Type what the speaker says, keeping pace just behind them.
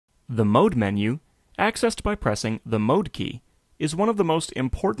The Mode menu, accessed by pressing the Mode key, is one of the most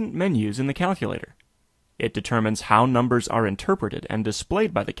important menus in the calculator. It determines how numbers are interpreted and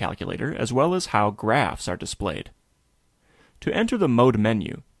displayed by the calculator, as well as how graphs are displayed. To enter the Mode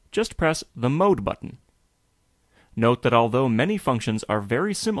menu, just press the Mode button. Note that although many functions are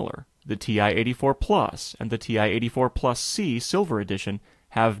very similar, the TI-84 Plus and the TI-84 Plus C Silver Edition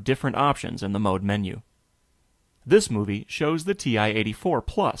have different options in the Mode menu. This movie shows the TI-84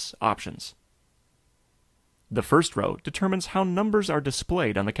 Plus options. The first row determines how numbers are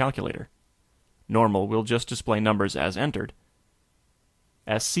displayed on the calculator. Normal will just display numbers as entered.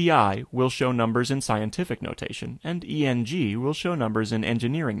 SCI will show numbers in scientific notation, and ENG will show numbers in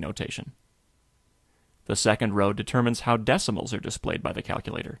engineering notation. The second row determines how decimals are displayed by the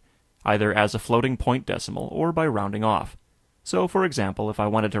calculator, either as a floating point decimal or by rounding off. So, for example, if I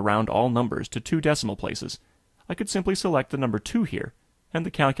wanted to round all numbers to 2 decimal places, I could simply select the number 2 here, and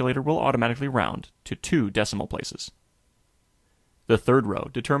the calculator will automatically round to 2 decimal places. The third row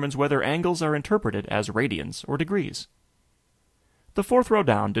determines whether angles are interpreted as radians or degrees. The fourth row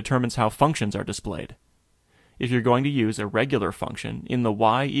down determines how functions are displayed. If you're going to use a regular function in the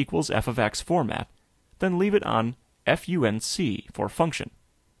y equals f of x format, then leave it on FUNC for function.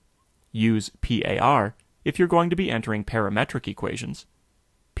 Use PAR if you're going to be entering parametric equations,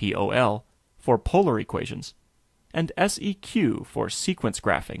 POL for polar equations, and SEQ for sequence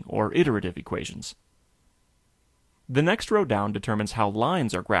graphing or iterative equations. The next row down determines how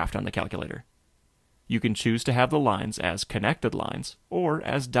lines are graphed on the calculator. You can choose to have the lines as connected lines or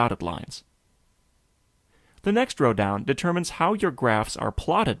as dotted lines. The next row down determines how your graphs are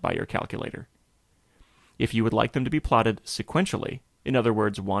plotted by your calculator. If you would like them to be plotted sequentially, in other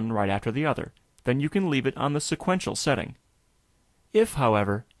words, one right after the other, then you can leave it on the sequential setting. If,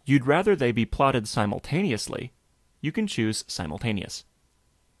 however, you'd rather they be plotted simultaneously, you can choose simultaneous.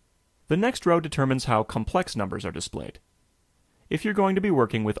 The next row determines how complex numbers are displayed. If you're going to be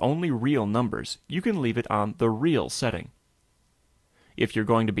working with only real numbers, you can leave it on the real setting. If you're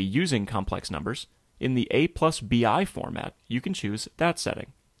going to be using complex numbers, in the A plus BI format, you can choose that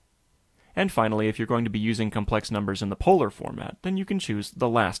setting. And finally, if you're going to be using complex numbers in the polar format, then you can choose the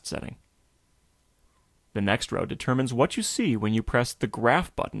last setting. The next row determines what you see when you press the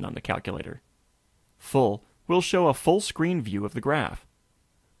Graph button on the calculator. Full will show a full screen view of the graph.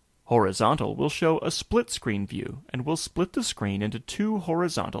 Horizontal will show a split screen view and will split the screen into 2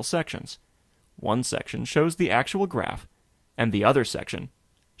 horizontal sections. One section shows the actual graph, and the other section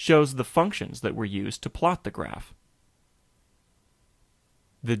shows the functions that were used to plot the graph.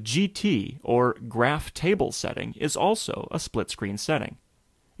 The GT, or Graph Table setting, is also a split screen setting.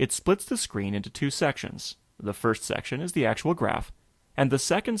 It splits the screen into 2 sections. The first section is the actual graph, and the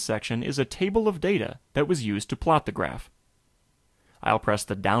second section is a table of data that was used to plot the graph. I'll press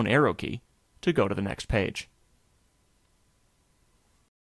the down arrow key to go to the next page.